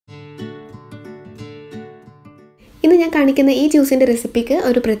ഇന്ന് ഞാൻ കാണിക്കുന്ന ഈ ജ്യൂസിന്റെ റെസിപ്പിക്ക്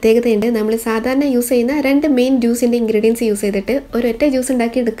ഒരു പ്രത്യേകതയുണ്ട്. നമ്മൾ സാധാരണ യൂസ് ചെയ്യുന്ന രണ്ട് മെയിൻ ജ്യൂസിന്റെ ഇൻഗ്രീഡിയൻസ് യൂസ് ചെയ്തിട്ട് ഒരൊറ്റ ജ്യൂസ്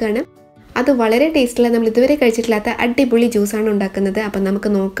ഉണ്ടാക്കി എടുക്കുകയാണ്. അത് വളരെ ടേസ്റ്റുള്ള, നമ്മൾ ഇതുവരെ കഴിച്ചിട്ടില്ലാത്ത അടിപൊളി ജ്യൂസാണ് ഉണ്ടാക്കുന്നത്. അപ്പം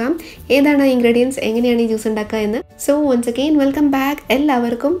നമുക്ക് നോക്കാം ഏതാണ് ആ ഇൻഗ്രീഡിയൻസ്, എങ്ങനെയാണ് ഈ ജ്യൂസ് ഉണ്ടാക്കുക എന്ന്. So once again welcome back.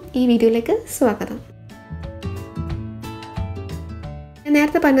 എല്ലാവർക്കും ഈ വീഡിയോയിലേക്ക് സ്വാഗതം.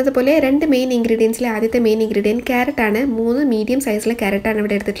 നേരത്തെ പറഞ്ഞതുപോലെ രണ്ട് മെയിൻ ഇൻഗ്രീഡിയൻസിലെ ആദ്യത്തെ മെയിൻ ഇൻഗ്രീഡിയൻറ്റ് ക്യാരറ്റാണ്. 3 മീഡിയം സൈസിലെ ക്യാരറ്റാണ്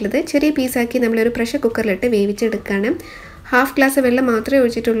ഇവിടെ എടുത്തിട്ടുള്ളത്. ചെറിയ പീസാക്കി നമ്മളൊരു പ്രഷർ കുക്കറിലിട്ട് വേവിച്ചെടുക്കുകയാണ്. 1/2 ഗ്ലാസ് വെള്ളം മാത്രമേ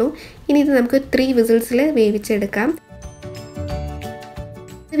ഒഴിച്ചിട്ടുള്ളൂ. ഇനി ഇത് നമുക്ക് 3 വിസിൽസിൽ വേവിച്ചെടുക്കാം.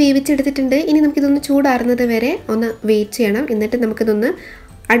 വേവിച്ചെടുത്തിട്ടുണ്ട്. ഇനി നമുക്കിതൊന്ന് ചൂടാറുന്നത് വരെ ഒന്ന് വെയിറ്റ് ചെയ്യണം. എന്നിട്ട് നമുക്കിതൊന്ന്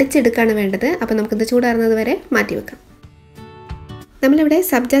അടിച്ചെടുക്കുകയാണ് വേണ്ടത്. അപ്പോൾ നമുക്കിത് ചൂടാറുന്നത് വരെ മാറ്റി വെക്കാം. നമ്മളിവിടെ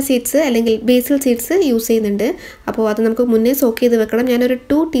സബ്ജ സീഡ്സ് അല്ലെങ്കിൽ ബേസിൽ സീഡ്സ് യൂസ് ചെയ്യുന്നുണ്ട്. അപ്പോൾ അത് നമുക്ക് മുന്നേ സോക്ക് ചെയ്ത് വെക്കണം. ഞാനൊരു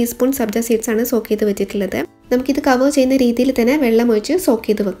 2 ടീസ്പൂൺ സബ്ജ സീഡ്സാണ് സോക്ക് ചെയ്ത് വെച്ചിട്ടുള്ളത്. നമുക്കിത് കവർ ചെയ്യുന്ന രീതിയിൽ തന്നെ വെള്ളം ഒഴിച്ച് സോക്ക്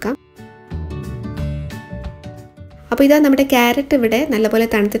ചെയ്ത് വെക്കാം. അപ്പോൾ ഇതാ നമ്മുടെ ക്യാരറ്റ് ഇവിടെ നല്ലപോലെ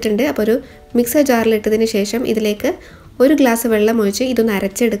തണുത്തിട്ടുണ്ട്. അപ്പോൾ ഒരു മിക്സർ ജാറിലിട്ടതിന് ശേഷം ഇതിലേക്ക് 1 ഗ്ലാസ് വെള്ളം ഒഴിച്ച് ഇതൊന്ന്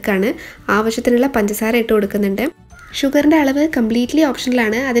അരച്ചെടുക്കുകയാണ്. ആവശ്യത്തിനുള്ള പഞ്ചസാര ഇട്ട് കൊടുക്കുന്നുണ്ട്. ഷുഗറിൻ്റെ അളവ് കംപ്ലീറ്റ്ലി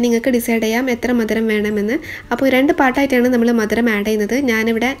ഓപ്ഷണലാണ്. അത് നിങ്ങൾക്ക് ഡിസൈഡ് ചെയ്യാം എത്ര മധുരം വേണമെന്ന്. അപ്പോൾ 2 പാർട്ടായിട്ടാണ് നമ്മൾ മധുരം ആഡ് ചെയ്യുന്നത്.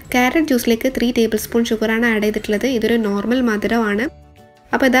 ഞാനിവിടെ ക്യാരറ്റ് ജ്യൂസിലേക്ക് 3 ടേബിൾ സ്പൂൺ ഷുഗറാണ് ആഡ് ചെയ്തിട്ടുള്ളത്. ഇതൊരു നോർമൽ മധുരമാണ്.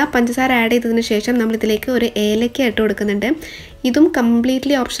 അപ്പോൾ ഇതാ പഞ്ചസാര ആഡ് ചെയ്തതിന് ശേഷം നമ്മളിതിലേക്ക് ഒരു ഏലക്ക ഇട്ട് കൊടുക്കുന്നുണ്ട്. ഇതും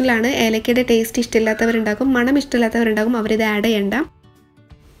കംപ്ലീറ്റ്ലി ഓപ്ഷണലാണ്. ഏലക്കയുടെ ടേസ്റ്റ് ഇഷ്ടമില്ലാത്തവരുണ്ടാകും, മണം ഇഷ്ടമില്ലാത്തവരുണ്ടാകും, അവരിത് ആഡ് ചെയ്യണ്ട.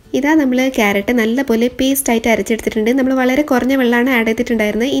 ഇതാ നമ്മൾ ക്യാരറ്റ് നല്ലപോലെ പേസ്റ്റായിട്ട് അരച്ചെടുത്തിട്ടുണ്ട്. നമ്മൾ വളരെ കുറഞ്ഞ വെള്ളമാണ് ആഡ്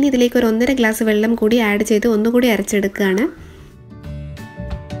ചെയ്തിട്ടുണ്ടായിരുന്നത്. ഇനി ഇതിലേക്ക് ഒരു 1.5 ഗ്ലാസ് വെള്ളം കൂടി ആഡ് ചെയ്ത് ഒന്നുകൂടി അരച്ചെടുക്കുകയാണ്.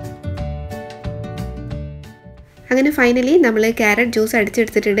 അങ്ങനെ ഫൈനലി നമ്മൾ ക്യാരറ്റ് ജ്യൂസ്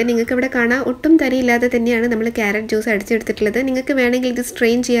അടിച്ചെടുത്തിട്ടുണ്ട്. നിങ്ങൾക്ക് ഇവിടെ കാണാം ഒട്ടും തരിയില്ലാതെ തന്നെയാണ് നമ്മൾ ക്യാരറ്റ് ജ്യൂസ് അടിച്ചെടുത്തിട്ടുള്ളത്. നിങ്ങൾക്ക് വേണമെങ്കിൽ ഇത്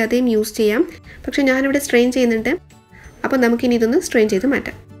സ്ട്രെയിൻ ചെയ്യാതെയും യൂസ് ചെയ്യാം. പക്ഷേ ഞാനിവിടെ സ്ട്രെയിൻ ചെയ്യുന്നുണ്ട്. അപ്പോൾ നമുക്കിനി ഇതൊന്ന് സ്ട്രെയിൻ ചെയ്ത്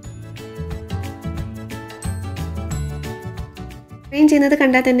മാറ്റാം. സ്ട്രെയിൻ ചെയ്യുന്നത്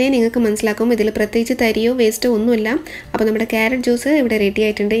കണ്ടാൽ തന്നെ നിങ്ങൾക്ക് മനസ്സിലാക്കും ഇതിൽ പ്രത്യേകിച്ച് തരിയോ വേസ്റ്റോ ഒന്നുമില്ല. അപ്പോൾ നമ്മുടെ ക്യാരറ്റ് ജ്യൂസ് ഇവിടെ റെഡി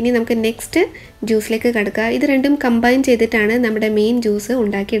ആയിട്ടുണ്ട്. ഇനി നമുക്ക് നെക്സ്റ്റ് ജ്യൂസിലേക്ക് കടക്കുക. ഇത് രണ്ടും കമ്പൈൻ ചെയ്തിട്ടാണ് നമ്മുടെ മെയിൻ ജ്യൂസ്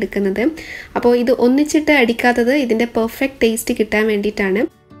ഉണ്ടാക്കിയെടുക്കുന്നത്. അപ്പോൾ ഇത് ഒന്നിച്ചിട്ട് അടിക്കാത്തത് ഇതിൻ്റെ പെർഫെക്റ്റ് ടേസ്റ്റ് കിട്ടാൻ വേണ്ടിയിട്ടാണ്.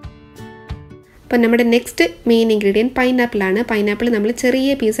 അപ്പോൾ നമ്മുടെ നെക്സ്റ്റ് മെയിൻ ഇൻഗ്രീഡിയൻറ്റ് പൈനാപ്പിളാണ്. പൈനാപ്പിൾ നമ്മൾ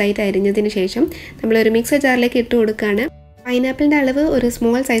ചെറിയ പീസായിട്ട് അരിഞ്ഞതിന് ശേഷം നമ്മളൊരു മിക്സർ ജാറിലേക്ക് ഇട്ട് കൊടുക്കുകയാണ്. പൈനാപ്പിളിൻ്റെ അളവ് ഒരു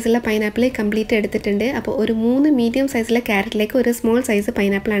സ്മോൾ സൈസുള്ള പൈനാപ്പിൾ കംപ്ലീറ്റ് എടുത്തിട്ടുണ്ട്. അപ്പോൾ ഒരു 3 മീഡിയം സൈസുള്ള ക്യാരറ്റിലേക്ക് ഒരു സ്മോൾ സൈസ്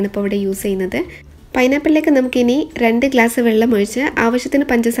പൈനാപ്പിളാണ് ഇപ്പോൾ ഇവിടെ യൂസ് ചെയ്യുന്നത്. പൈനാപ്പിളിലേക്ക് നമുക്കിനി 2 ഗ്ലാസ് വെള്ളം ഒഴിച്ച് ആവശ്യത്തിന്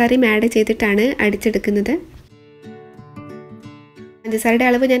പഞ്ചസാരയും ആഡ് ചെയ്തിട്ടാണ് അടിച്ചെടുക്കുന്നത്. പഞ്ചസാരയുടെ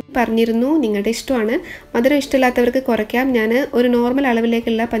അളവ് ഞാൻ പറഞ്ഞിരുന്നു, നിങ്ങളുടെ ഇഷ്ടമാണ്. മധുരം ഇഷ്ടമില്ലാത്തവർക്ക് കുറയ്ക്കാം. ഞാൻ ഒരു നോർമൽ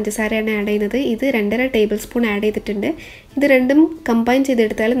അളവിലേക്കുള്ള പഞ്ചസാരയാണ് ആഡ് ചെയ്യുന്നത്. ഇത് 2.5 ടേബിൾ സ്പൂൺ ആഡ് ചെയ്തിട്ടുണ്ട്. ഇത് രണ്ടും കമ്പൈൻ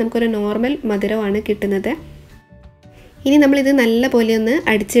ചെയ്തെടുത്താൽ നമുക്കൊരു നോർമൽ മധുരമാണ് കിട്ടുന്നത്. ഇനി നമ്മളിത് നല്ലപോലെ ഒന്ന്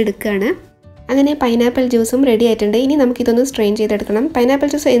അടിച്ചെടുക്കുകയാണ്. അങ്ങനെ പൈനാപ്പിൾ ജ്യൂസും റെഡി ആയിട്ടുണ്ട്. ഇനി നമുക്കിതൊന്ന് സ്ട്രെയിൻ ചെയ്തെടുക്കണം. പൈനാപ്പിൾ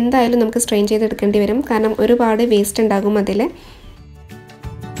ജ്യൂസ് എന്തായാലും നമുക്ക് സ്ട്രെയിൻ ചെയ്തെടുക്കേണ്ടി വരും, കാരണം ഒരുപാട് വേസ്റ്റ് ഉണ്ടാകും അതിൽ.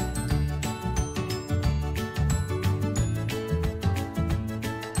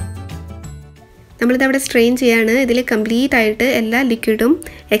 നമ്മളിതവിടെ സ്ട്രെയിൻ ചെയ്യാണ്. ഇതിൽ കംപ്ലീറ്റ് ആയിട്ട് എല്ലാ ലിക്വിഡും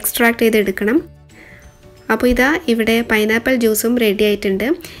എക്സ്ട്രാക്ട് ചെയ്തെടുക്കണം. അപ്പോൾ ഇതാ ഇവിടെ പൈനാപ്പിൾ ജ്യൂസും റെഡി ആയിട്ടുണ്ട്.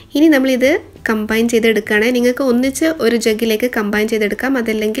 ഇനി നമ്മളിത് കമ്പൈൻ ചെയ്തെടുക്കുകയാണ്. നിങ്ങൾക്ക് ഒന്നിച്ച് ഒരു ജഗ്ഗിലേക്ക് കമ്പൈൻ ചെയ്തെടുക്കാം,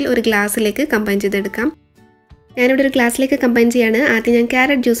 അതല്ലെങ്കിൽ ഒരു ഗ്ലാസ്സിലേക്ക് കമ്പൈൻ ചെയ്തെടുക്കാം. ഞാനിവിടെ ഒരു ഗ്ലാസ്സിലേക്ക് കമ്പൈൻ ചെയ്യാണ്. ആദ്യം ഞാൻ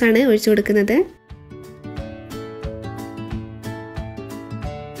ക്യാരറ്റ് ജ്യൂസാണ് ഒഴിച്ചു കൊടുക്കുന്നത്.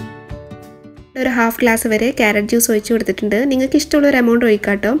 ഒരു 1/2 ഗ്ലാസ് വരെ ക്യാരറ്റ് ജ്യൂസ് ഒഴിച്ചു കൊടുത്തിട്ടുണ്ട്. നിങ്ങൾക്ക് ഇഷ്ടമുള്ളൊരു എമൗണ്ട്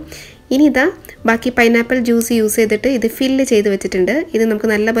ഒഴിക്കാട്ടോ. ഇനി ഇതാ ബാക്കി പൈനാപ്പിൾ ജ്യൂസ് യൂസ് ചെയ്തിട്ട് ഇത് ഫില്ല് ചെയ്ത് വെച്ചിട്ടുണ്ട്. ഇത് നമുക്ക്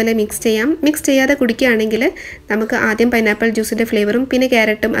നല്ലപോലെ മിക്സ് ചെയ്യാം. മിക്സ് ചെയ്യാതെ കുടിക്കുകയാണെങ്കിൽ നമുക്ക് ആദ്യം പൈനാപ്പിൾ ജ്യൂസിൻ്റെ ഫ്ലേവറും പിന്നെ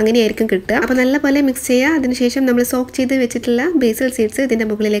ക്യാരറ്റും അങ്ങനെയായിരിക്കും കിട്ടുക. അപ്പോൾ നല്ലപോലെ മിക്സ് ചെയ്യുക. അതിനുശേഷം നമ്മൾ സോക്ക് ചെയ്ത് വെച്ചിട്ടുള്ള ബേസിൽ സീഡ്സ് ഇതിൻ്റെ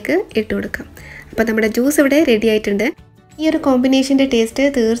മുകളിലേക്ക് ഇട്ട് കൊടുക്കാം. അപ്പോൾ നമ്മുടെ ജ്യൂസ് ഇവിടെ റെഡി ആയിട്ടുണ്ട്. ഈ ഒരു കോമ്പിനേഷൻ്റെ ടേസ്റ്റ്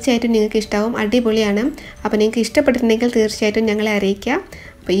തീർച്ചയായിട്ടും നിങ്ങൾക്ക് ഇഷ്ടമാവും. അടിപൊളിയാണ്. അപ്പോൾ നിങ്ങൾക്ക് ഇഷ്ടപ്പെട്ടിട്ടുണ്ടെങ്കിൽ തീർച്ചയായിട്ടും ഞങ്ങളെ അറിയിക്കുക.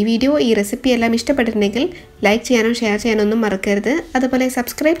 അപ്പോൾ ഈ വീഡിയോ, ഈ റെസിപ്പി എല്ലാം ഇഷ്ടപ്പെട്ടിട്ടുണ്ടെങ്കിൽ ലൈക്ക് ചെയ്യാനോ ഷെയർ ചെയ്യാനോ ഒന്നും മറക്കരുത്. അതുപോലെ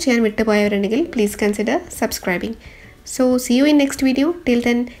സബ്സ്ക്രൈബ് ചെയ്യാൻ വിട്ടുപോയവരുണ്ടെങ്കിൽ please consider subscribing. So see you in next video. Till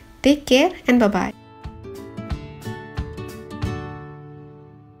then take care and by.